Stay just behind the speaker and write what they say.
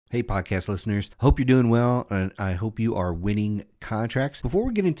Hey, podcast listeners. Hope you're doing well, and I hope you are winning contracts. Before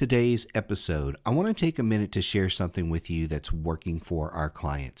we get into today's episode, I want to take a minute to share something with you that's working for our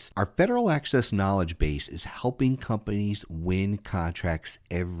clients. Our Federal Access knowledge base is helping companies win contracts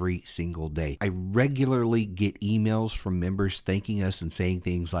every single day. I regularly get emails from members thanking us and saying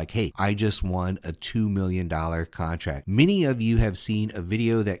things like, hey, I just won a $2 million contract. Many of you have seen a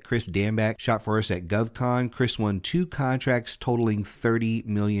video that Chris Danback shot for us at GovCon. Chris won 2 contracts totaling $30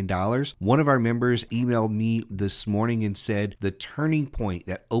 million. One of our members emailed me this morning and said, the turning point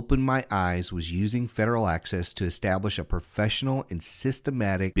that opened my eyes was using Federal Access to establish a professional and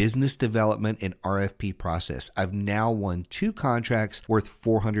systematic business development and RFP process. I've now won 2 contracts worth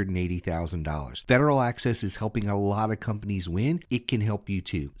 $480,000. Federal Access is helping a lot of companies win. It can help you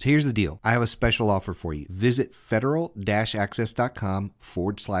too. So here's the deal. I have a special offer for you. Visit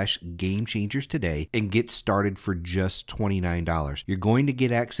federal-access.com/game changers today and get started for just $29. You're going to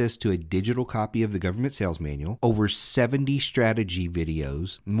get access to a digital copy of the government sales manual, over 70 strategy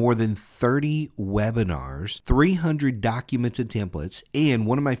videos, more than 30 webinars, 300 documents and templates, and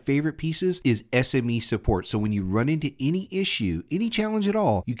one of my favorite pieces is SME support. So when you run into any issue, any challenge at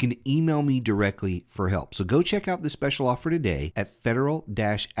all, you can email me directly for help. So go check out the special offer today at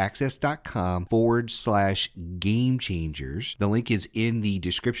federal-access.com/game changers. The link is in the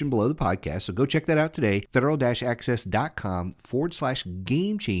description below the podcast. So go check that out today,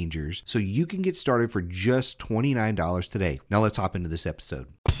 federal-access.com/game changers, so you can get started for just $29 today. Now let's hop into this episode.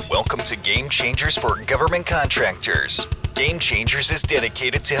 Welcome to Game Changers for Government Contractors. Game Changers is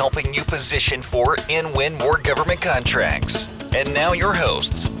dedicated to helping you position for and win more government contracts. And now your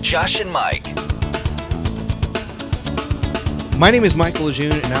hosts, Josh and Mike. My name is Michael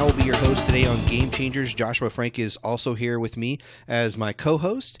Lejeune, and I will be your host today on Game Changers. Joshua Frank is also here with me as my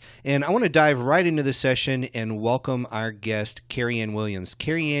co-host, and I want to dive right into the session and welcome our guest, Carrie Ann Williams.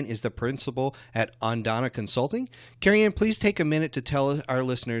 Carrie Ann is the principal at Ondana Consulting. Carrie Ann, please take a minute to tell our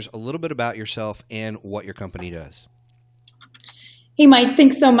listeners a little bit about yourself and what your company does. Hey, Mike,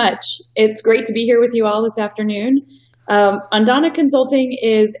 thanks so much. It's great to be here with you all this afternoon. Ondana Consulting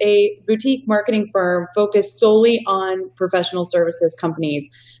is a boutique marketing firm focused solely on professional services companies.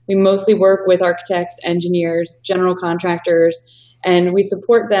 We mostly work with architects, engineers, general contractors, and we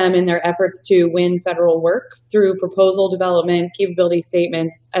support them in their efforts to win federal work through proposal development, capability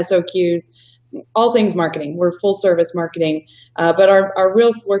statements, SOQs, all things marketing. We're full service marketing, but our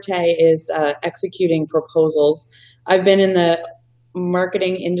real forte is executing proposals. I've been in the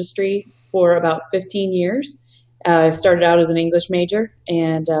marketing industry for about 15 years. I started out as an English major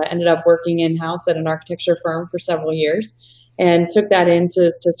and ended up working in-house at an architecture firm for several years and took that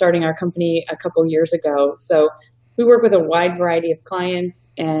into starting our company a couple years ago. So we work with a wide variety of clients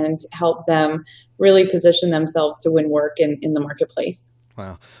and help them really position themselves to win work in the marketplace.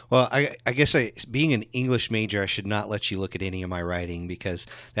 Wow. Well, I guess being an English major, I should not let you look at any of my writing because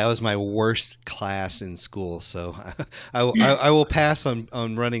that was my worst class in school. So I will pass on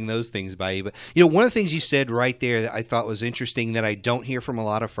running those things by you. But, one of the things you said right there that I thought was interesting that I don't hear from a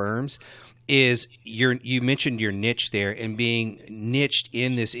lot of firms is you mentioned your niche there and being niched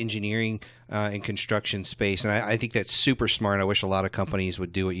in this engineering and construction space. And I think that's super smart. I wish a lot of companies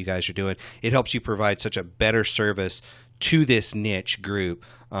would do what you guys are doing. It helps you provide such a better service to this niche group.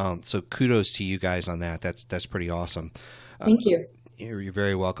 So kudos to you guys on that. That's pretty awesome. Thank you. You're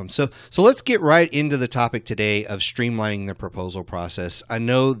very welcome. So let's get right into the topic today of streamlining the proposal process. I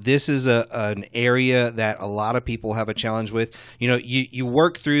know this is an area that a lot of people have a challenge with. You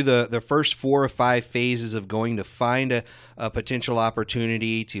work through the first 4 or 5 phases of going to find a potential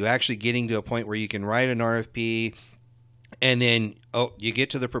opportunity to actually getting to a point where you can write an RFP. And then, you get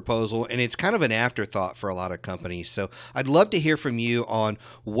to the proposal, and it's kind of an afterthought for a lot of companies. So I'd love to hear from you on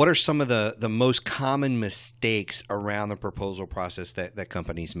what are some of the most common mistakes around the proposal process that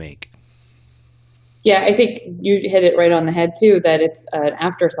companies make. Yeah, I think you hit it right on the head, too, that it's an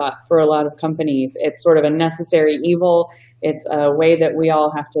afterthought for a lot of companies. It's sort of a necessary evil. It's a way that we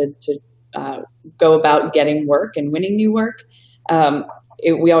all have to go about getting work and winning new work.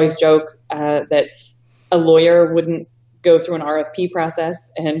 We always joke that a lawyer wouldn't go through an RFP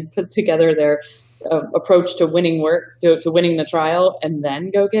process and put together their approach to winning work, to winning the trial, and then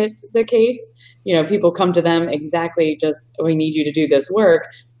go get the case. People come to them exactly just, we need you to do this work.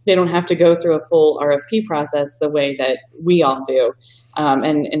 They don't have to go through a full RFP process the way that we all do.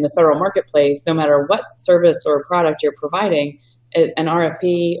 And in the federal marketplace, no matter what service or product you're providing, an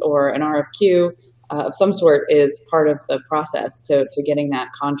RFP or an RFQ of some sort is part of the process to getting that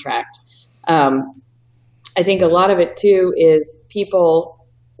contract. I think a lot of it too is people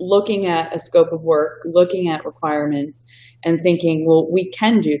looking at a scope of work, looking at requirements, and thinking, well, we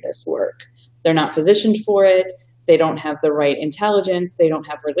can do this work. They're not positioned for it. They don't have the right intelligence. They don't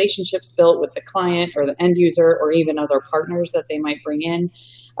have relationships built with the client or the end user or even other partners that they might bring in.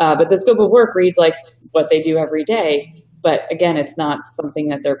 But the scope of work reads like what they do every day. But again, it's not something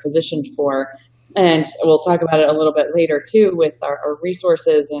that they're positioned for. And we'll talk about it a little bit later too with our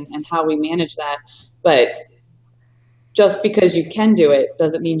resources and how we manage that. But just because you can do it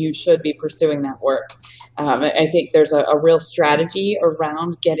doesn't mean you should be pursuing that work. I think there's a real strategy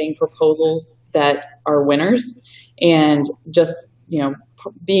around getting proposals that are winners, and just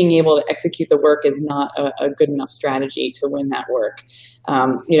being able to execute the work is not a good enough strategy to win that work.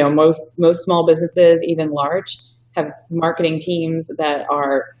 Most small businesses, even large, have marketing teams that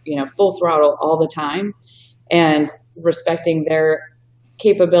are full throttle all the time, and respecting their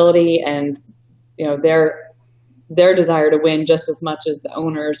capability and their desire to win just as much as the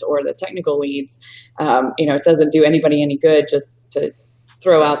owners or the technical leads. It doesn't do anybody any good just to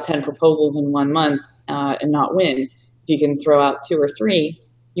throw out 10 proposals in 1 month and not win. If you can throw out 2 or 3,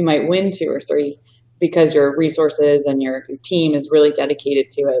 you might win 2 or 3 because your resources and your team is really dedicated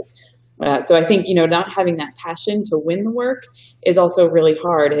to it. So I think, not having that passion to win the work is also really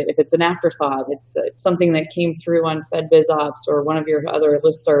hard. If it's an afterthought, it's something that came through on FedBizOps or one of your other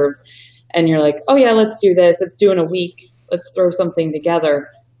listservs, and you're like, oh yeah, let's do this. It's due in a week. Let's throw something together.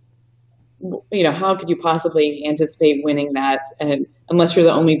 How could you possibly anticipate winning that? And unless you're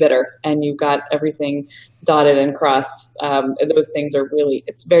the only bidder and you've got everything dotted and crossed, those things are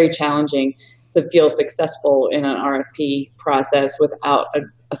it's very challenging to feel successful in an RFP process without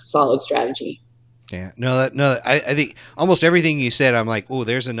a solid strategy. Yeah, I think almost everything you said, I'm like, oh,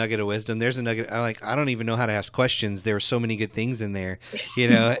 there's a nugget of wisdom. There's a nugget. I'm like, I don't even know how to ask questions. There are so many good things in there,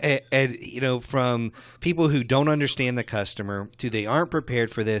 and from people who don't understand the customer to they aren't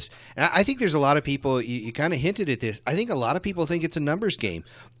prepared for this. And I think there's a lot of people, you kind of hinted at this. I think a lot of people think it's a numbers game.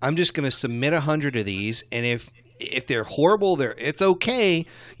 I'm just going to submit 100 of these, and if they're horrible, it's okay.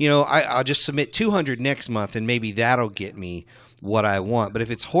 I'll just submit 200 next month, and maybe that'll get me what I want. But if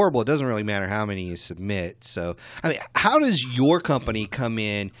it's horrible, it doesn't really matter how many you submit. So, how does your company come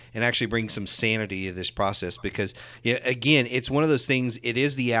in and actually bring some sanity to this process? Because, again, it's one of those things, it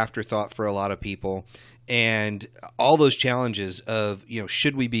is the afterthought for a lot of people. And all those challenges of,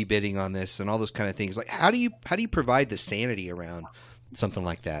 should we be bidding on this and all those kind of things. Like, how do you provide the sanity around something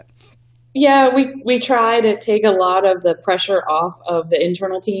like that? Yeah, we try to take a lot of the pressure off of the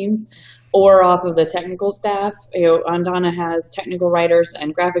internal teams or off of the technical staff. Andana has technical writers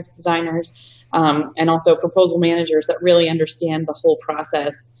and graphics designers, and also proposal managers that really understand the whole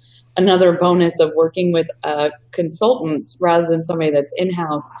process. Another bonus of working with a consultant rather than somebody that's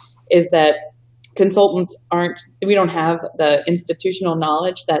in-house is that consultants we don't have the institutional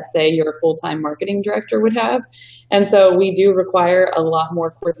knowledge that, say, your full-time marketing director would have. And so we do require a lot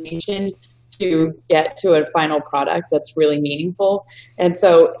more coordination to get to a final product that's really meaningful. And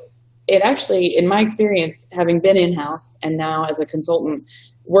so it actually, in my experience, having been in-house and now as a consultant,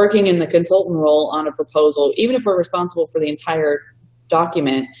 working in the consultant role on a proposal, even if we're responsible for the entire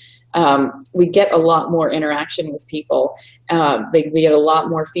document, we get a lot more interaction with people. We get a lot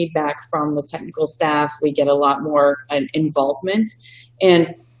more feedback from the technical staff. We get a lot more involvement.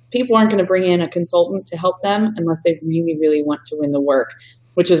 And people aren't going to bring in a consultant to help them unless they really, really want to win the work,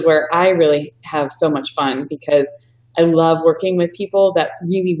 which is where I really have so much fun, because I love working with people that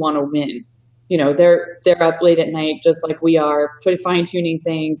really want to win. They're up late at night just like we are, fine-tuning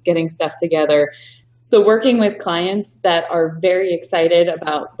things, getting stuff together. So working with clients that are very excited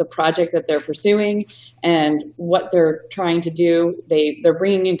about the project that they're pursuing and what they're trying to do, they're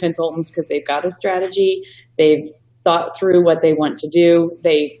bringing in consultants because they've got a strategy, they've thought through what they want to do,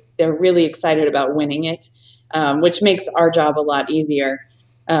 they're really excited about winning it, which makes our job a lot easier.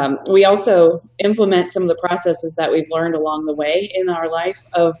 We also implement some of the processes that we've learned along the way in our life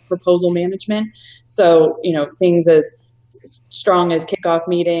of proposal management. So, things as strong as kickoff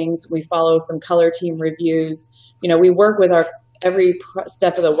meetings, we follow some color team reviews. We work with every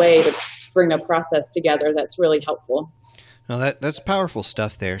step of the way to bring a process together that's really helpful. No, that's powerful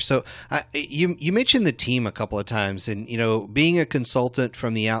stuff there. So you mentioned the team a couple of times, and being a consultant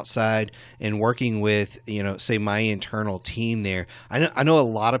from the outside and working with say my internal team there. I know a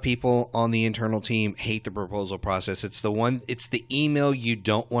lot of people on the internal team hate the proposal process. It's the email you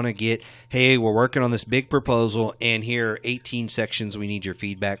don't want to get. Hey, we're working on this big proposal, and here are 18 sections we need your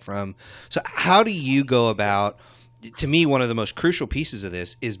feedback from. So how do you go about? To me, one of the most crucial pieces of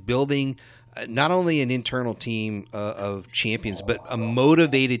this is building not only an internal team of champions, but a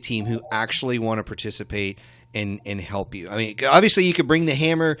motivated team who actually want to participate and help you? I mean, obviously you could bring the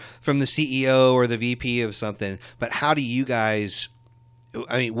hammer from the CEO or the VP of something, but how do you guys,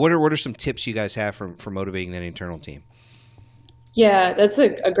 I mean, what are some tips you guys have for motivating that internal team? Yeah, that's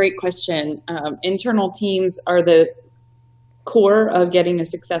a great question. Internal teams are the core of getting a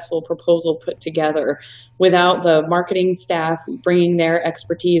successful proposal put together. Without the marketing staff bringing their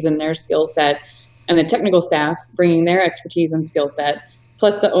expertise and their skill set, and the technical staff bringing their expertise and skill set,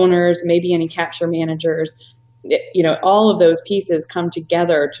 plus the owners, maybe any capture managers, all of those pieces come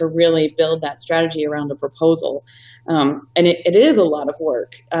together to really build that strategy around a proposal. And it is a lot of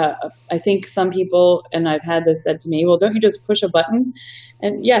work. I think some people, and I've had this said to me, well, don't you just push a button?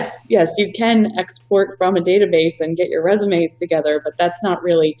 And yes, you can export from a database and get your resumes together, but that's not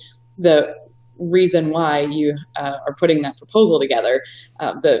really the reason why you are putting that proposal together.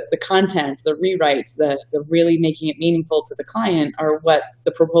 The content, the rewrites, the really making it meaningful to the client are what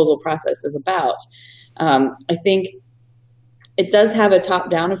the proposal process is about. I think it does have a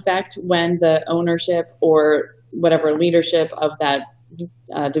top-down effect when the ownership or whatever leadership of that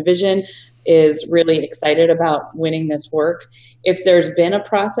division is really excited about winning this work. If there's been a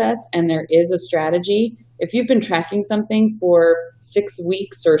process and there is a strategy, if you've been tracking something for 6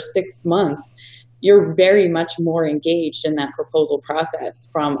 weeks or 6 months, you're very much more engaged in that proposal process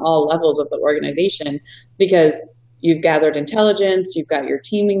from all levels of the organization, because you've gathered intelligence, you've got your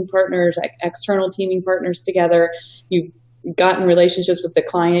teaming partners, external teaming partners together, you've gotten relationships with the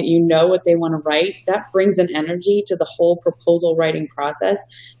client, you know what they want to write. That brings an energy to the whole proposal writing process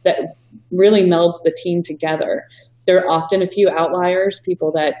that really melds the team together. There are often a few outliers,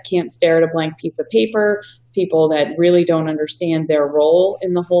 people that can't stare at a blank piece of paper, people that really don't understand their role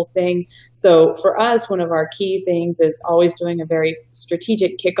in the whole thing. So for us, one of our key things is always doing a very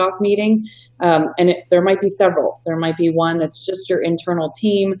strategic kickoff meeting. There might be several. There might be one that's just your internal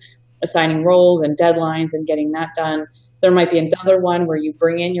team, assigning roles and deadlines and getting that done. There might be another one where you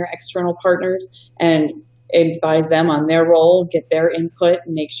bring in your external partners and advise them on their role, get their input,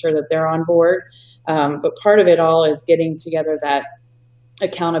 and make sure that they're on board. But part of it all is getting together that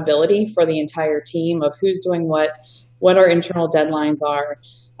accountability for the entire team of who's doing what our internal deadlines are.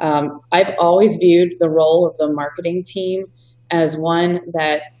 I've always viewed the role of the marketing team as one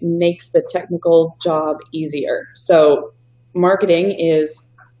that makes the technical job easier. So marketing is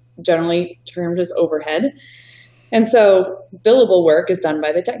generally termed as overhead. And so billable work is done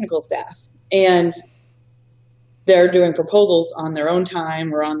by the technical staff. And they're doing proposals on their own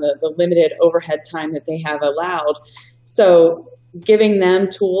time or on the limited overhead time that they have allowed. So giving them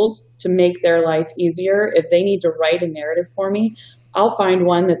tools to make their life easier. If they need to write a narrative for me, I'll find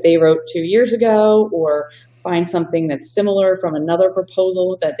one that they wrote 2 years ago, or find something that's similar from another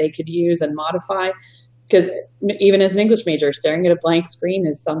proposal that they could use and modify. Because even as an English major, staring at a blank screen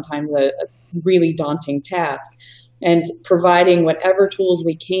is sometimes a really daunting task. And providing whatever tools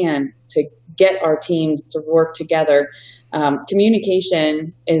we can to get our teams to work together.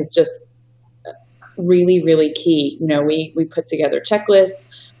 Communication is just really, really key. We put together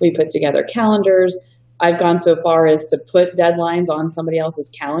checklists, we put together calendars. I've gone so far as to put deadlines on somebody else's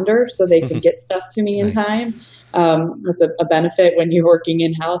calendar so they can get stuff to me in time. That's a benefit when you're working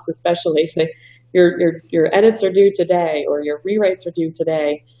in-house, especially if your edits are due today or your rewrites are due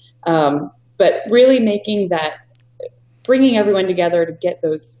today. But really bringing everyone together to get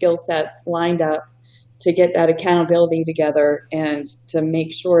those skill sets lined up, to get that accountability together, and to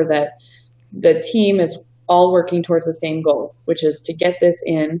make sure that the team is all working towards the same goal, which is to get this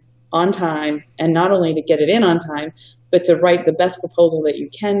in on time, and not only to get it in on time, but to write the best proposal that you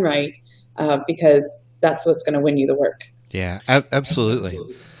can write, because that's what's going to win you the work. Yeah, absolutely.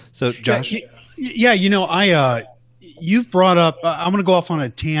 So Josh? Yeah, you've brought up, I'm going to go off on a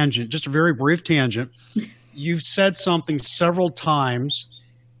tangent, just a very brief tangent. You've said something several times,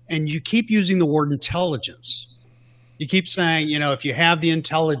 and you keep using the word intelligence. You keep saying, if you have the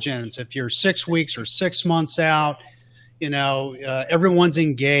intelligence, if you're 6 weeks or 6 months out, everyone's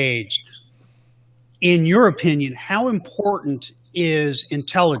engaged. In your opinion, how important is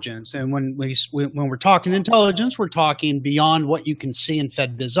intelligence? And when we're talking intelligence, we're talking beyond what you can see in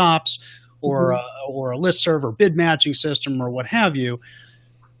FedBizOps or a listserv or bid matching system or what have you.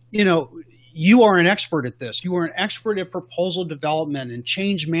 You are an expert at this. You are an expert at proposal development and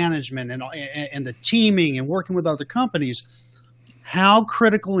change management and the teaming and working with other companies. How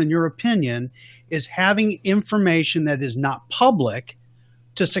critical, in your opinion, is having information that is not public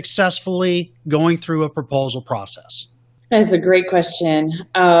to successfully going through a proposal process? That's a great question.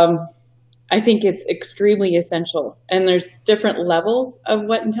 I think it's extremely essential. And there's different levels of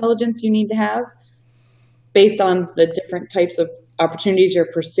what intelligence you need to have based on the different types of opportunities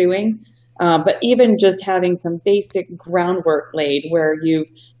you're pursuing. But even just having some basic groundwork laid where you've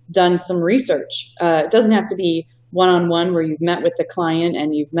done some research. It doesn't have to be one-on-one where you've met with the client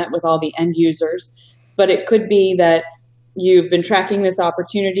and you've met with all the end users, but it could be that you've been tracking this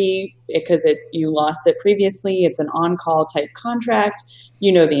opportunity because you lost it previously. It's an on-call type contract.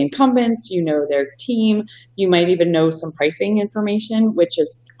 You know the incumbents, you know their team. You might even know some pricing information, which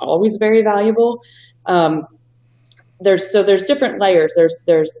is always very valuable. There's different layers.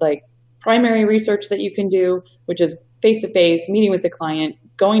 There's like primary research that you can do, which is face-to-face, meeting with the client,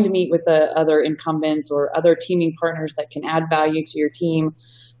 going to meet with the other incumbents or other teaming partners that can add value to your team.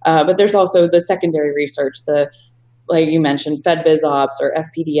 But there's also the secondary research, like you mentioned, FedBizOps or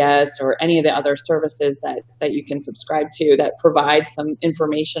FPDS or any of the other services that you can subscribe to that provide some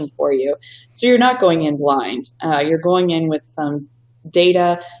information for you. So you're not going in blind. You're going in with some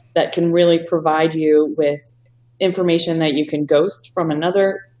data that can really provide you with information that you can ghost from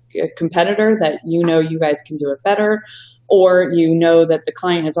another competitor that you guys can do it better, or that the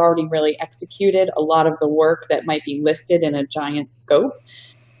client has already really executed a lot of the work that might be listed in a giant scope.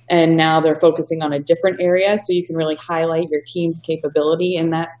 And now they're focusing on a different area, so you can really highlight your team's capability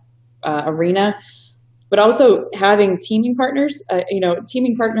in that arena. But also having teaming partners,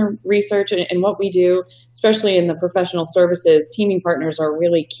 teaming partner research and what we do, especially in the professional services, teaming partners are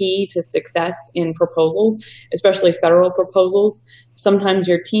really key to success in proposals, especially federal proposals. Sometimes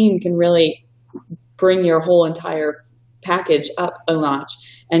your team can really bring your whole entire package up a notch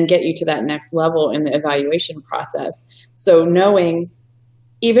and get you to that next level in the evaluation process. So knowing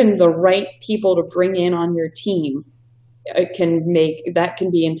even the right people to bring in on your team can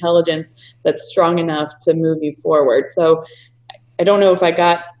be intelligence that's strong enough to move you forward. So I don't know if I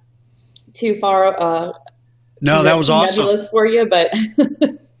got too far. No, that was awesome for you, but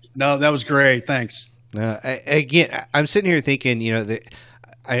no, that was great. Thanks. Again, I'm sitting here thinking,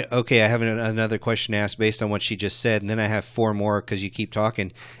 I have another question to ask based on what she just said, and then I have four more because you keep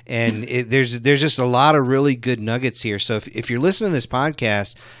talking, and there's just a lot of really good nuggets here. So if you're listening to this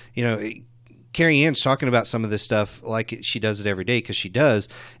podcast, Carrie Ann's talking about some of this stuff like she does it every day, because she does,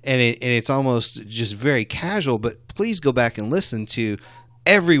 and it's almost just very casual. But please go back and listen to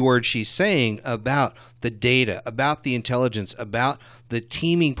every word she's saying about the data, about the intelligence, about the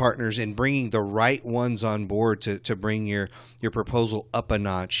teaming partners, and bringing the right ones on board to bring your proposal up a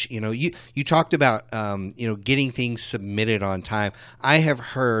notch. You talked about getting things submitted on time. I have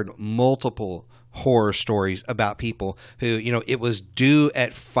heard multiple horror stories about people who, it was due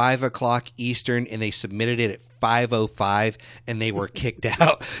at 5:00 Eastern and they submitted it at 5:05 and they were kicked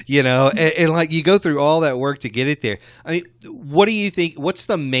out, and like you go through all that work to get it there. I mean, what do you think? What's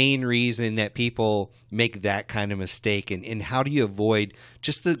the main reason that people make that kind of mistake, and how do you avoid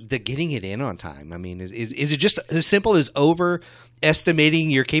just the getting it in on time? I mean, is it just as simple as overestimating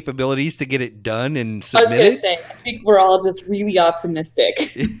your capabilities to get it done and submit it? I was going to say, I think we're all just really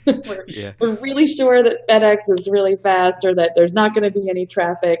optimistic. We're really sure that FedEx is really fast, or that there's not going to be any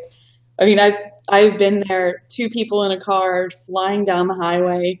traffic. I mean, I've been there, two people in a car flying down the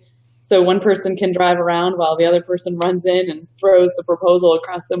highway, so one person can drive around while the other person runs in and throws the proposal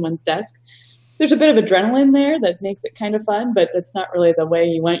across someone's desk. There's a bit of adrenaline there that makes it kind of fun, but that's not really the way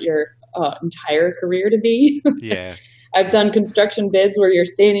you want your entire career to be. Yeah. I've done construction bids where you're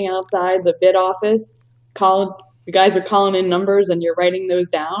standing outside the bid office, the guys are calling in numbers and you're writing those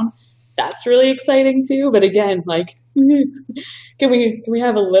down. That's really exciting too. But again, like, can we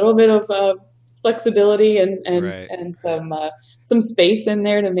have a little bit of flexibility and some space in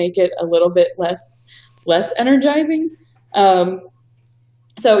there to make it a little bit less energizing?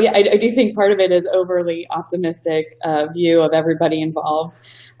 So yeah, I do think part of it is overly optimistic view of everybody involved.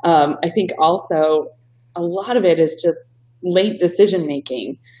 I think also a lot of it is just late decision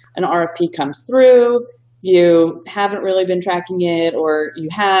making. An RFP comes through, you haven't really been tracking it, or you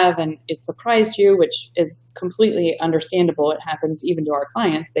have and it surprised you, which is completely understandable. It happens even to our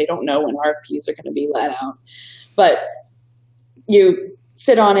clients. They don't know when RFPs are going to be let out. But you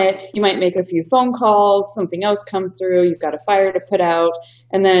sit on it, you might make a few phone calls, something else comes through, you've got a fire to put out,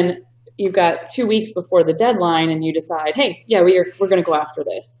 and then you've got 2 weeks before the deadline and you decide, hey, yeah, we're going to go after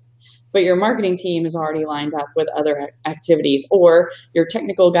this. But your marketing team is already lined up with other activities, or your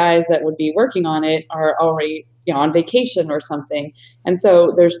technical guys that would be working on it are already on vacation or something. And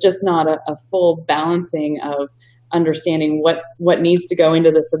so there's just not a full balancing of understanding what needs to go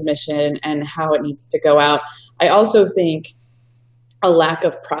into the submission and how it needs to go out. I also think a lack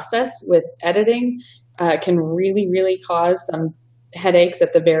of process with editing can really, really cause some headaches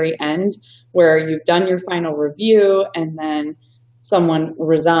at the very end, where you've done your final review and then someone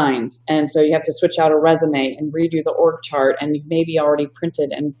resigns, and so you have to switch out a resume and redo the org chart, and you've maybe already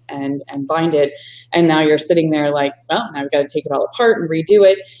printed and bind it, and now you're sitting there like, well, now we've got to take it all apart and redo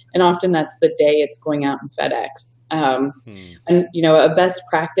it, and often that's the day it's going out in FedEx. And a best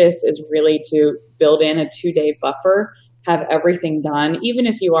practice is really to build in a 2-day buffer, have everything done, even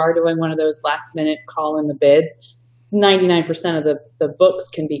if you are doing one of those last minute call in the bids. 99% of the books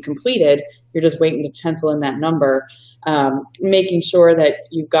can be completed. You're just waiting to pencil in that number, making sure that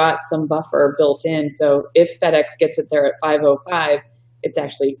you've got some buffer built in. So if FedEx gets it there at 5:05, it's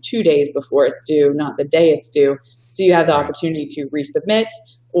actually 2 days before it's due, not the day it's due. So you have the opportunity to resubmit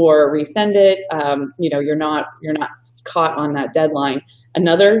or resend it. You're not caught on that deadline.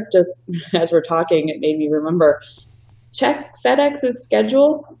 Another, just as we're talking, it made me remember, check FedEx's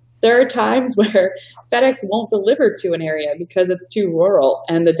schedule. There are times where FedEx won't deliver to an area because it's too rural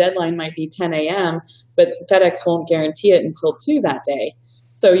and the deadline might be 10 a.m., but FedEx won't guarantee it until 2 that day.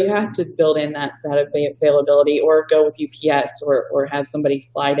 So you have to build in that availability, or go with UPS or have somebody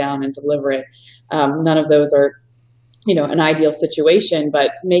fly down and deliver it. None of those are, an ideal situation,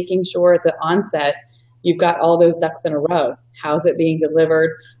 but making sure at the onset you've got all those ducks in a row. How's it being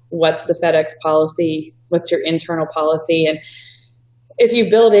delivered? What's the FedEx policy? What's your internal policy? And if you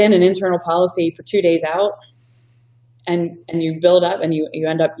build in an internal policy for 2 days out, and you build up and you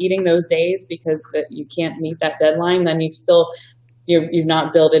end up eating those days because that you can't meet that deadline, then you've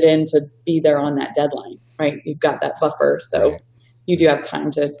not built it in to be there on that deadline, right? You've got that buffer, so you do have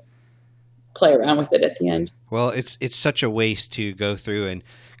time to play around with it at the end. Well, it's such a waste to go through and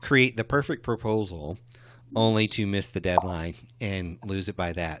create the perfect proposal only to miss the deadline and lose it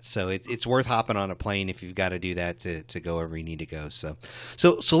by that. So it's worth hopping on a plane if you've got to do that to go wherever you need to go. So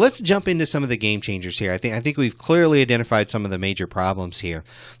let's jump into some of the game changers here. I think we've clearly identified some of the major problems here.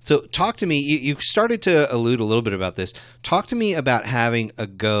 So talk to me. You've started to allude a little bit about this. Talk to me about having a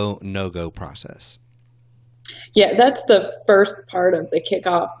go, no-go process. Yeah, that's the first part of the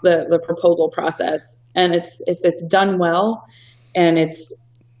kickoff, the proposal process. And if it's done well and it's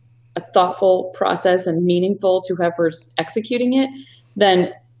a thoughtful process and meaningful to whoever's executing it,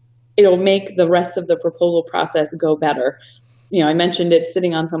 then it'll make the rest of the proposal process go better. I mentioned it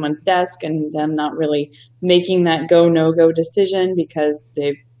sitting on someone's desk and them not really making that go, no-go decision because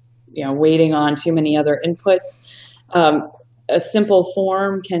they've, waiting on too many other inputs. A simple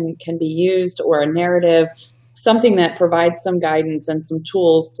form can be used, or a narrative, something that provides some guidance and some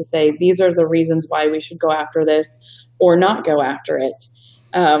tools to say, these are the reasons why we should go after this or not go after it.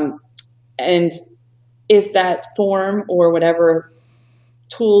 And if that form or whatever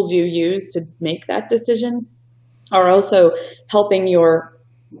tools you use to make that decision are also helping your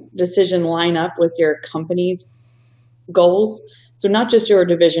decision line up with your company's goals, so not just your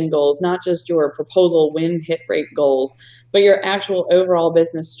division goals, not just your proposal win hit rate goals, but your actual overall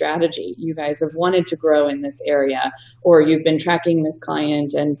business strategy. You guys have wanted to grow in this area, or you've been tracking this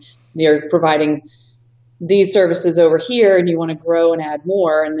client and you're providing these services over here and you want to grow and add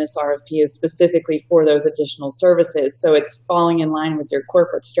more, and this RFP is specifically for those additional services. So it's falling in line with your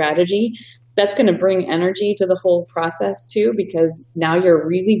corporate strategy. That's going to bring energy to the whole process too, because now you're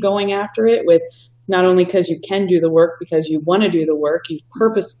really going after it with not only because you can do the work, because you want to do the work, you've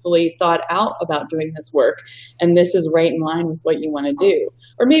purposefully thought out about doing this work, and this is right in line with what you want to do.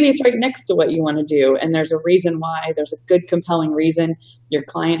 Or maybe it's right next to what you want to do, and there's a reason why, there's a good compelling reason. Your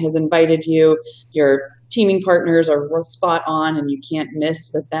client has invited you, your teaming partners are spot on and you can't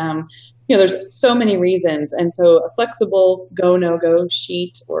miss with them. There's so many reasons. And so a flexible go, no-go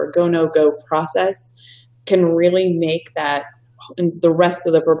sheet or go, no-go process can really make that and the rest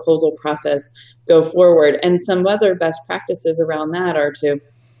of the proposal process go forward. And some other best practices around that are to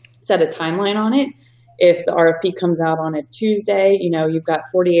set a timeline on it. If the RFP comes out on a Tuesday, you've got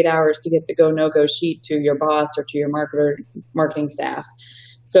 48 hours to get the go, no-go sheet to your boss or to your marketing staff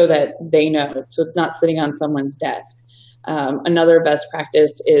so that they know. So it's not sitting on someone's desk. Another best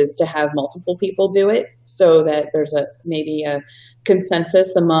practice is to have multiple people do it so that there's maybe a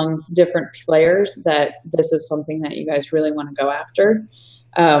consensus among different players that this is something that you guys really want to go after.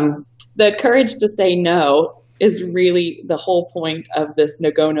 The courage to say no is really the whole point of this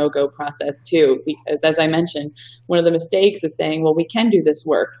go, no-go process too, because as I mentioned, one of the mistakes is saying, well, we can do this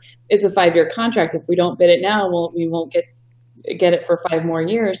work. It's a 5-year contract. If we don't bid it now, we won't get it for 5 more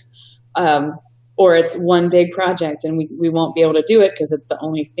years. Or it's one big project and we won't be able to do it because it's the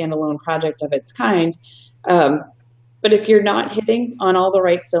only standalone project of its kind. But if you're not hitting on all the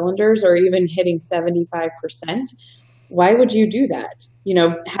right cylinders or even hitting 75%, why would you do that?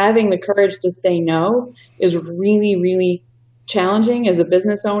 Having the courage to say no is really, really challenging as a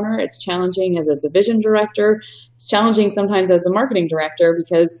business owner. It's challenging as a division director. It's challenging sometimes as a marketing director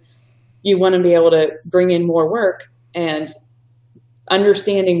because you want to be able to bring in more work, and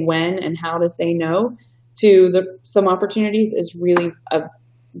understanding when and how to say no to some opportunities is really a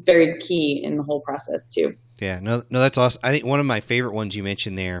very key in the whole process too. Yeah, no, that's awesome. I think one of my favorite ones you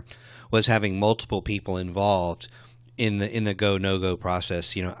mentioned there was having multiple people involved in the go no go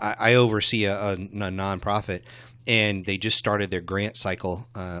process. You know, I oversee a nonprofit, and they just started their grant cycle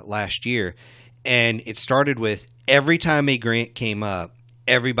last year, and it started with every time a grant came up,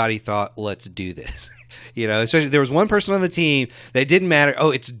 everybody thought, let's do this. You know, especially there was one person on the team that didn't matter.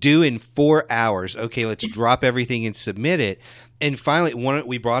 Oh, it's due in 4 hours. Okay, let's drop everything and submit it. And finally,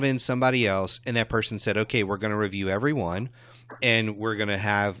 we brought in somebody else, and that person said, okay, we're going to review everyone, and we're going to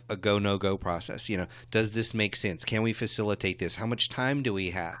have a go, no go process. You know, does this make sense? Can we facilitate this? How much time do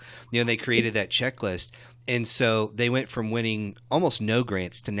we have? You know, they created that checklist. And so they went from winning almost no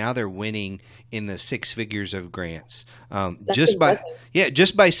grants to now they're winning in the six figures of grants. Just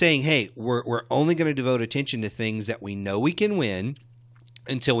by saying, hey, we're only going to devote attention to things that we know we can win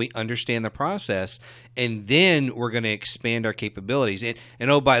until we understand the process, and then we're going to expand our capabilities.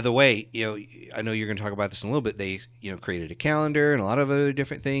 And oh, by the way, you know, I know you're going to talk about this in a little bit. They, you know, created a calendar and a lot of other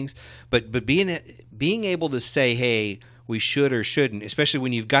different things, but being able to say, hey, we should or shouldn't, especially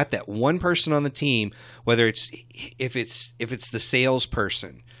when you've got that one person on the team, whether if it's the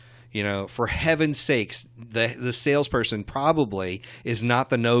salesperson, you know, for heaven's sakes, the salesperson probably is not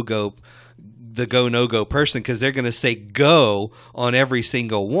the go no go person, because they're going to say go on every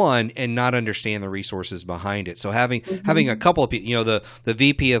single one and not understand the resources behind it. So having a couple of people, you know, the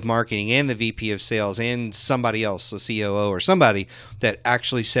VP of marketing and the VP of sales and somebody else, the COO or somebody that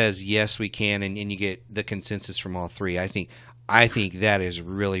actually says yes we can, and you get the consensus from all three. I think that is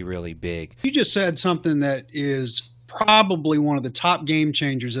really, really big. You just said something that is probably one of the top game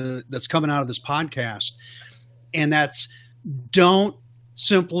changers that's coming out of this podcast, and that's don't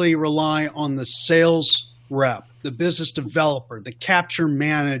simply rely on the sales rep, the business developer, the capture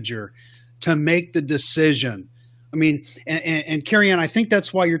manager to make the decision. I mean, and Carrie Ann, I think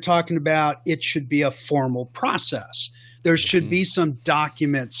that's why you're talking about it should be a formal process. There should be some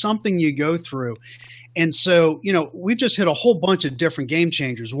document, something you go through. And so, you know, we've just hit a whole bunch of different game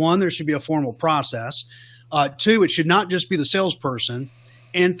changers. One, there should be a formal process. Two, it should not just be the salesperson.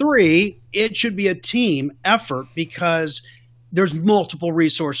 And three, it should be a team effort, because there's multiple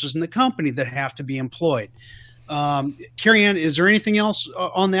resources in the company that have to be employed. Carrie Ann, is there anything else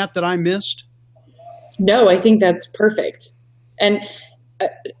on that I missed? No, I think that's perfect. And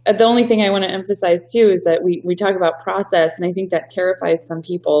the only thing I want to emphasize too is that we talk about process, and I think that terrifies some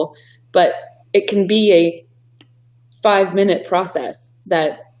people, but it can be a 5-minute process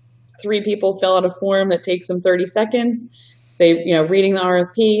that 3 people fill out a form that takes them 30 seconds. They, you know, reading the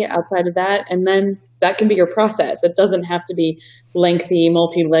RFP outside of that, and then that can be your process. It doesn't have to be lengthy,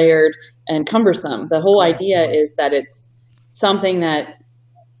 multi-layered, and cumbersome. The whole idea is that it's something that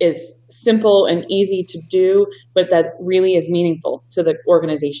is simple and easy to do, but that really is meaningful to the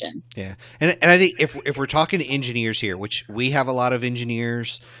organization. Yeah. And I think if we're talking to engineers here, which we have a lot of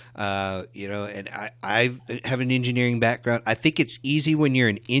engineers, you know, and I have an engineering background, I think it's easy when you're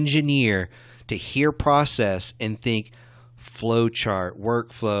an engineer to hear process and think flow chart,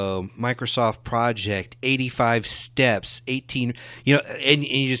 workflow, Microsoft project, 85 steps, 18, you know, and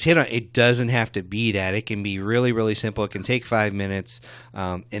you just hit on it. Doesn't have to be that. It can be really, really simple. It can take 5 minutes,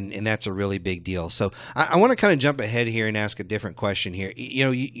 and that's a really big deal. So I want to kind of jump ahead here and ask a different question here. You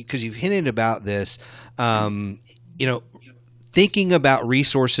know, because you've hinted about this, you know, thinking about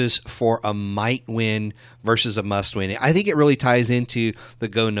resources for a might win versus a must win. I think it really ties into the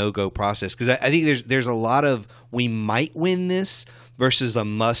go no go process, because I think there's a lot of we might win this versus a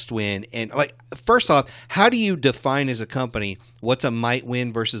must win. And like, first off, how do you define as a company what's a might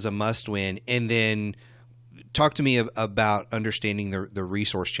win versus a must win? And then talk to me about understanding the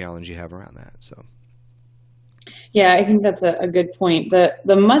resource challenge you have around that. So, yeah, I think that's a good point. The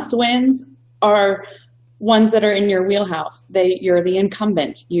must wins are ones that are in your wheelhouse. You're the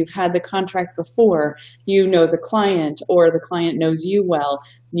incumbent. You've had the contract before. You know the client, or the client knows you well.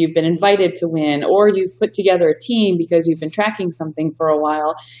 You've been invited to win, or you've put together a team because you've been tracking something for a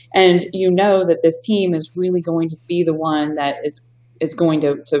while, and you know that this team is really going to be the one that is going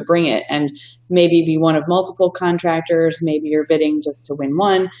to bring it, and maybe be one of multiple contractors. Maybe you're bidding just to win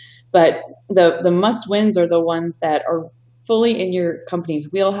one, but the must wins are the ones that are fully in your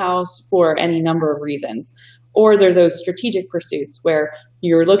company's wheelhouse for any number of reasons. Or they're those strategic pursuits where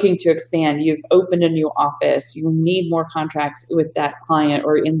you're looking to expand, you've opened a new office, you need more contracts with that client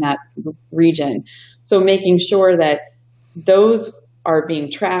or in that region. So making sure that those are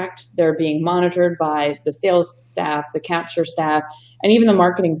being tracked. They're being monitored by the sales staff, the capture staff, and even the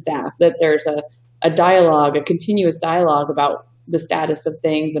marketing staff, that there's a dialogue, a continuous dialogue about the status of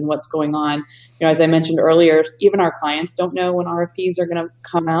things and what's going on. You know, as I mentioned earlier, even our clients don't know when RFPs are going to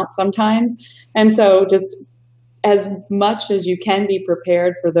come out sometimes. And so just as much as you can be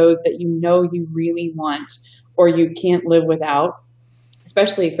prepared for those that you know you really want or you can't live without,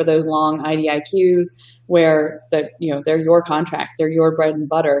 especially for those long IDIQs where they're your contract, they're your bread and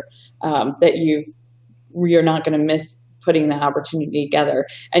butter, that you're not going to miss putting that opportunity together.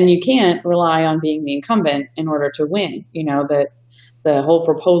 And you can't rely on being the incumbent in order to win. You know, that the whole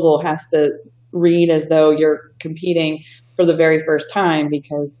proposal has to read as though you're competing for the very first time,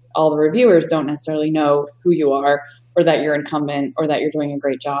 because all the reviewers don't necessarily know who you are or that you're incumbent or that you're doing a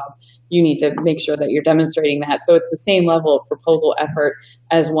great job. You need to make sure that you're demonstrating that. So it's the same level of proposal effort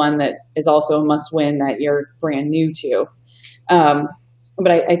as one that is also a must win that you're brand new to.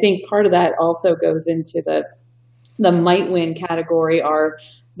 But I think part of that also goes into the might win category, are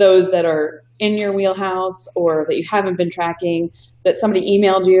those that are in your wheelhouse or that you haven't been tracking, that somebody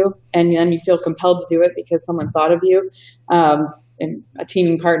emailed you and then you feel compelled to do it because someone thought of you, and a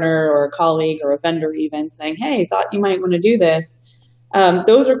teaming partner or a colleague or a vendor even saying, hey, thought you might want to do this.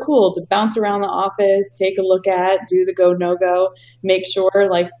 Those are cool to bounce around the office, take a look at, do the go, no go, make sure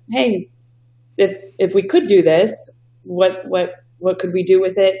like, hey, if we could do this, what could we do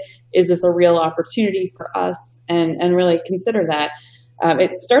with it? Is this a real opportunity for us? And really consider that.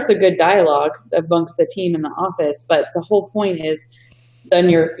 It starts a good dialogue amongst the team in the office, but the whole point is then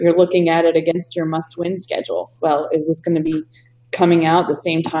you're looking at it against your must-win schedule. Well, is this going to be coming out the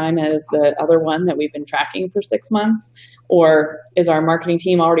same time as the other one that we've been tracking for 6 months? Or is our marketing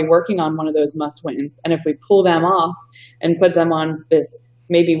team already working on one of those must-wins? And if we pull them off and put them on this,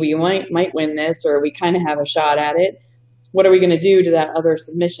 maybe we might win this, or we kind of have a shot at it, what are we going to do to that other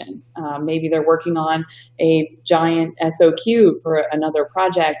submission? Maybe they're working on a giant SOQ for another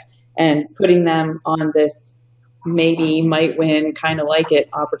project, and putting them on this maybe might win, kind of like it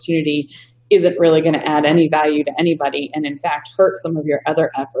opportunity isn't really going to add any value to anybody, and in fact hurt some of your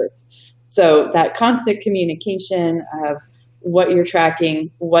other efforts. So that constant communication of what you're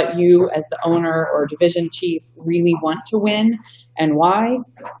tracking, what you as the owner or division chief really want to win and why,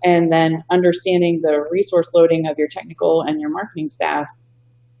 and then understanding the resource loading of your technical and your marketing staff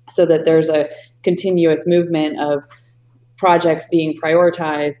so that there's a continuous movement of projects being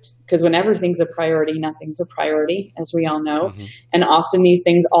prioritized, because when everything's a priority, nothing's a priority, as we all know. Mm-hmm. And often these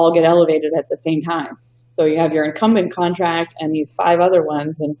things all get elevated at the same time. So you have your incumbent contract and these 5 other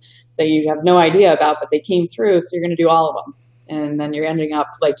ones and that you have no idea about, but they came through, so you're going to do all of them. And then you're ending up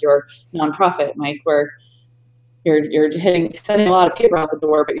like your nonprofit, Mike, where you're sending a lot of paper out the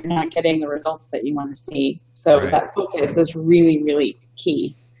door, but you're not getting the results that you want to see. So right. That focus is really, really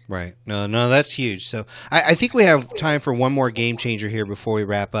key. Right. No, that's huge. So I think we have time for one more game changer here before we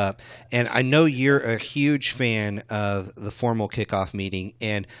wrap up. And I know you're a huge fan of the formal kickoff meeting.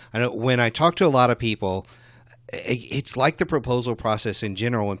 And I know when I talk to a lot of people, it's like the proposal process in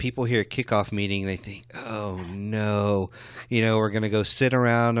general. When people hear a kickoff meeting, they think, oh, no, we're going to go sit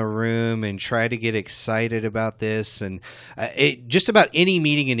around a room and try to get excited about this. And just about any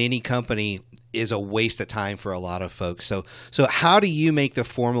meeting in any company is a waste of time for a lot of folks. So how do you make the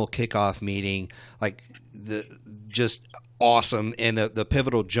formal kickoff meeting like just awesome and the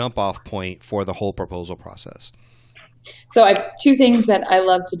pivotal jump off point for the whole proposal process? So I have 2 things that I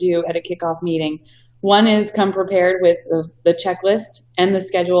love to do at a kickoff meeting. One is come prepared with the checklist and the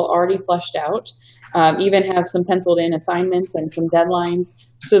schedule already fleshed out, even have some penciled in assignments and some deadlines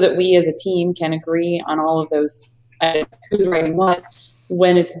so that we as a team can agree on all of those items, who's writing what,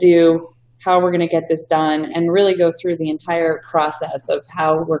 when it's due, how we're going to get this done, and really go through the entire process of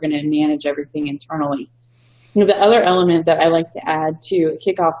how we're going to manage everything internally. The other element that I like to add to a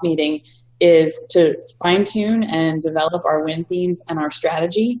kickoff meeting is to fine-tune and develop our win themes and our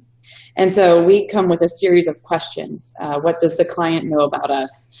strategy. And so we come with a series of questions. What does the client know about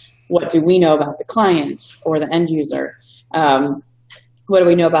us? What do we know about the client or the end user? What do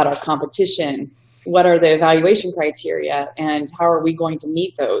we know about our competition? What are the evaluation criteria, and how are we going to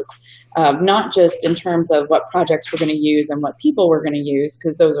meet those? Not just in terms of what projects we're going to use and what people we're going to use,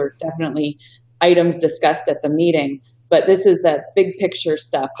 because those are definitely items discussed at the meeting, but this is that big picture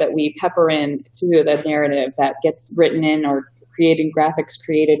stuff that we pepper in to the narrative that gets written in or creating graphics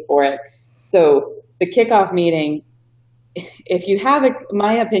created for it. So the kickoff meeting, if you have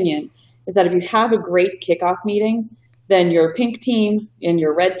my opinion is that if you have a great kickoff meeting, then your pink team and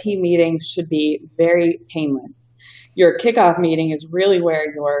your red team meetings should be very painless. Your kickoff meeting is really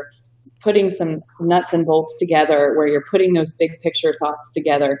where your putting some nuts and bolts together, where you're putting those big picture thoughts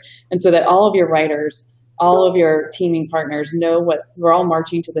together, and so that all of your writers, all of your teaming partners know what we're all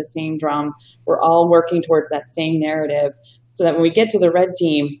marching to the same drum. We're all working towards that same narrative, so that when we get to the red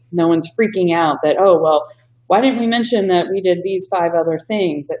team, no one's freaking out that, oh, well, why didn't we mention that we did these 5 other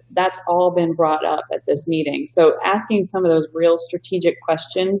things? That's all been brought up at this meeting. So asking some of those real strategic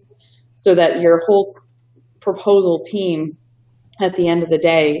questions so that your whole proposal team at the end of the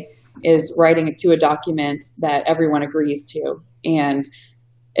day is writing to a document that everyone agrees to. And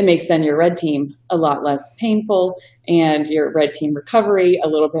it makes then your red team a lot less painful and your red team recovery a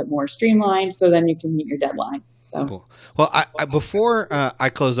little bit more streamlined, so then you can meet your deadline. So, cool. Well, before I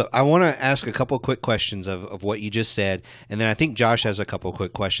close up, I want to ask a couple quick questions of what you just said, and then I think Josh has a couple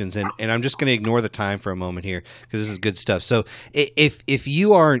quick questions, and I'm just going to ignore the time for a moment here because this is good stuff. So if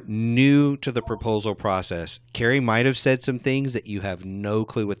you are new to the proposal process, Carrie might have said some things that you have no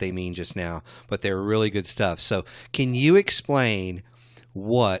clue what they mean just now, but they're really good stuff. So can you explain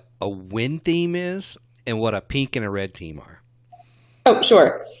what a win theme is and what a pink and a red team are? Oh,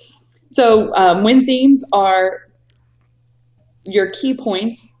 sure. So win themes are your key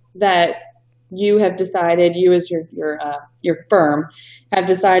points that you have decided, you as your firm have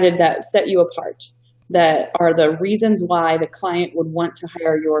decided that set you apart, that are the reasons why the client would want to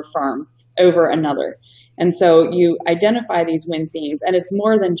hire your firm over another. And so you identify these win themes, and it's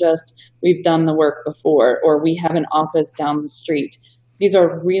more than just we've done the work before or we have an office down the street. These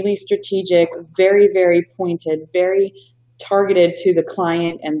are really strategic, very, very pointed, very targeted to the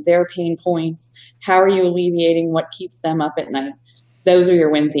client and their pain points. How are you alleviating what keeps them up at night? Those are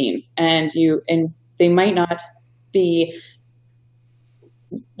your win themes. And they might not be,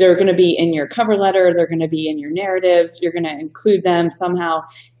 they're going to be in your cover letter, they're going to be in your narratives, you're going to include them somehow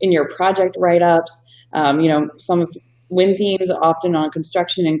in your project write-ups. Some win themes often on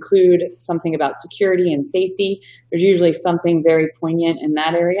construction include something about security and safety. There's usually something very poignant in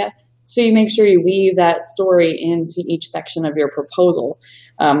that area. So you make sure you weave that story into each section of your proposal.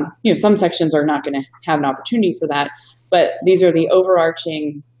 Some sections are not going to have an opportunity for that, but these are the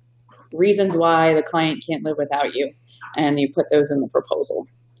overarching reasons why the client can't live without you, and you put those in the proposal.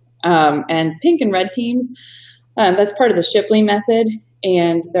 And pink and red teams, that's part of the Shipley method,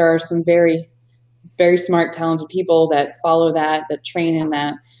 and there are some very, very smart, talented people that follow that train in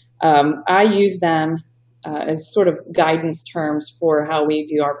that. I use them as sort of guidance terms for how we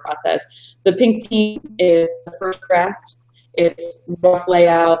do our process. The pink team is the first draft. It's rough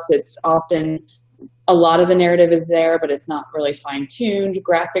layouts. It's often a lot of the narrative is there, but it's not really fine-tuned.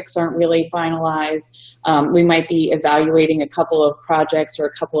 Graphics aren't really finalized. We might be evaluating a couple of projects or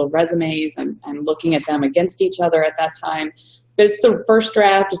a couple of resumes and looking at them against each other at that time. But it's the first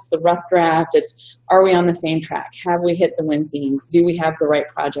draft, it's the rough draft, it's are we on the same track? Have we hit the win themes? Do we have the right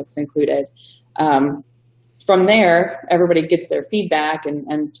projects included? From there, everybody gets their feedback,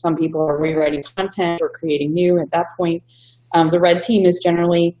 and some people are rewriting content or creating new at that point. The red team is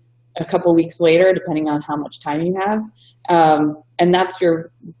generally a couple weeks later, depending on how much time you have. And that's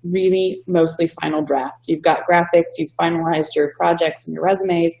your really mostly final draft. You've got graphics, you've finalized your projects and your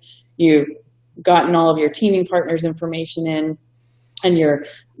resumes, you've gotten all of your teaming partners' information in, and you're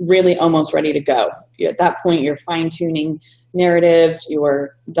really almost ready to go. At that point, you're fine-tuning narratives,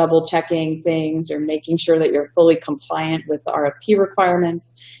 you're double-checking things, you're making sure that you're fully compliant with the RFP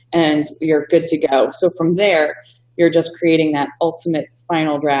requirements, and you're good to go. So from there, you're just creating that ultimate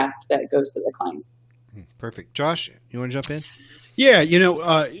final draft that goes to the client. Perfect. Josh, you want to jump in? Yeah,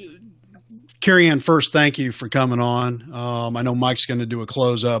 Carrie Ann, first, thank you for coming on. I know Mike's going to do a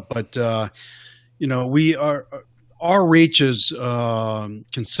close-up, but, our reach is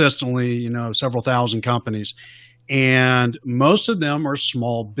consistently, several thousand companies, and most of them are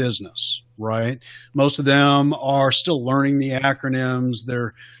small business, right? Most of them are still learning the acronyms.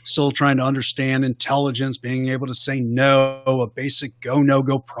 They're still trying to understand intelligence, being able to say no, a basic go,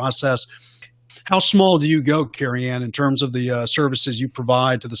 no-go process. How small do you go, Carrie Ann, in terms of the services you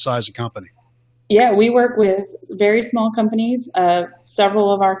provide to the size of company? Yeah, we work with very small companies.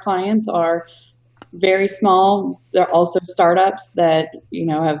 Several of our clients are very small. They're also startups that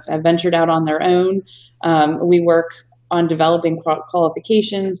have ventured out on their own. We work on developing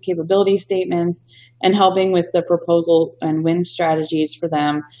qualifications, capability statements, and helping with the proposal and win strategies for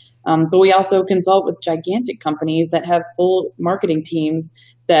them. But we also consult with gigantic companies that have full marketing teams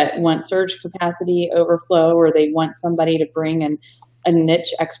that want surge capacity overflow, or they want somebody to bring in a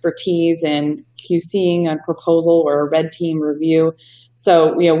niche expertise in QCing a proposal or a red team review.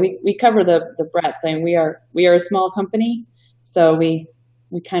 So we cover the breadth, and we are a small company, so we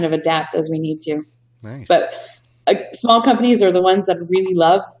kind of adapt as we need to. Nice. But small companies are the ones that really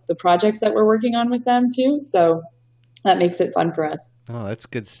love the projects that we're working on with them too. So that makes it fun for us. Oh, that's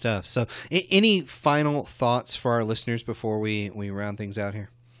good stuff. So any final thoughts for our listeners before we round things out here?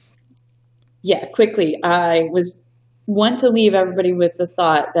 Yeah, quickly. I want to leave everybody with the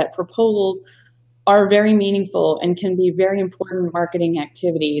thought that proposals are very meaningful and can be very important marketing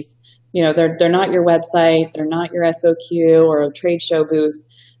activities. You know, they're not your website, they're not your SOQ or a trade show booth,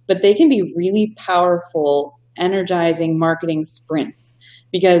 but they can be really powerful, energizing marketing sprints,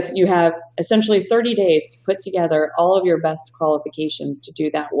 because you have essentially 30 days to put together all of your best qualifications to do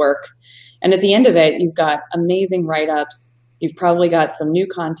that work. And at the end of it, you've got amazing write-ups. You've probably got some new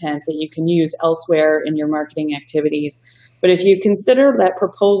content that you can use elsewhere in your marketing activities. But if you consider that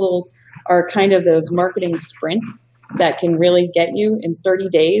proposals are kind of those marketing sprints that can really get you in 30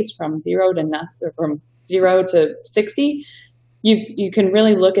 days from zero to 60, you can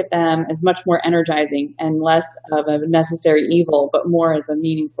really look at them as much more energizing and less of a necessary evil, but more as a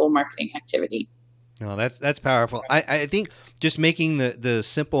meaningful marketing activity. No, that's powerful. I think just making the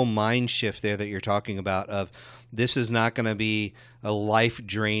simple mind shift there that you're talking about of this is not going to be a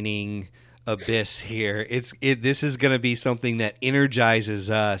life-draining abyss here. This is going to be something that energizes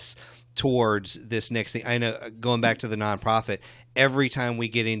us towards this next thing. I know, going back to the nonprofit, every time we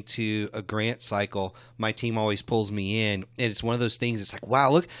get into a grant cycle, my team always pulls me in, and it's one of those things. It's like,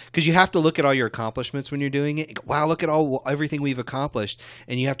 wow, look, because you have to look at all your accomplishments when you're doing it. Wow, look at everything we've accomplished,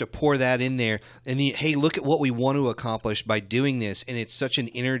 and you have to pour that in there. And then, hey, look at what we want to accomplish by doing this, and it's such an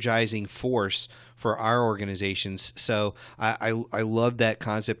energizing force for our organizations. So I love that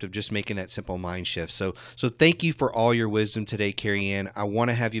concept of just making that simple mind shift. So thank you for all your wisdom today, Carrie Ann. I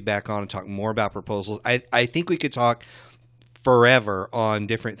want to have you back on and talk more about proposals. I think we could talk forever on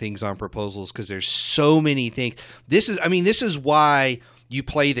different things on proposals because there's so many things. This is why you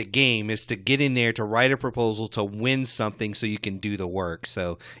play the game, is to get in there, to write a proposal, to win something so you can do the work.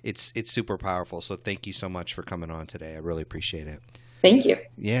 So it's super powerful. So thank you so much for coming on today. I really appreciate it. Thank you.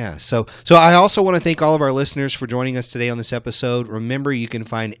 Yeah. So I also want to thank all of our listeners for joining us today on this episode. Remember, you can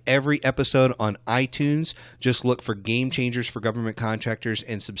find every episode on iTunes. Just look for Game Changers for Government Contractors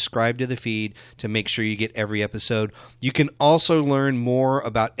and subscribe to the feed to make sure you get every episode. You can also learn more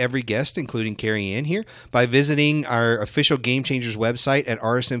about every guest, including Carrie Ann here, by visiting our official Game Changers website at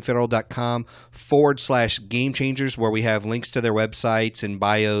rsmfederal.com/Game Changers, where we have links to their websites and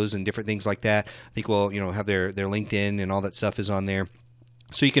bios and different things like that. I think we'll have their LinkedIn and all that stuff is on there.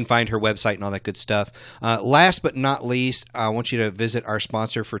 So you can find her website and all that good stuff. Last but not least, I want you to visit our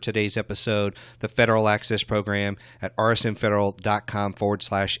sponsor for today's episode, the Federal Access Program, at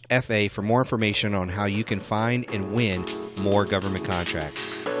rsmfederal.com/FA for more information on how you can find and win more government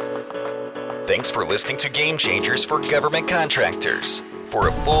contracts. Thanks for listening to Game Changers for Government Contractors. For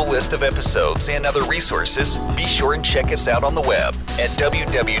a full list of episodes and other resources, be sure and check us out on the web at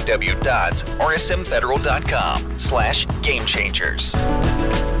www.rsmfederal.com/gamechangers.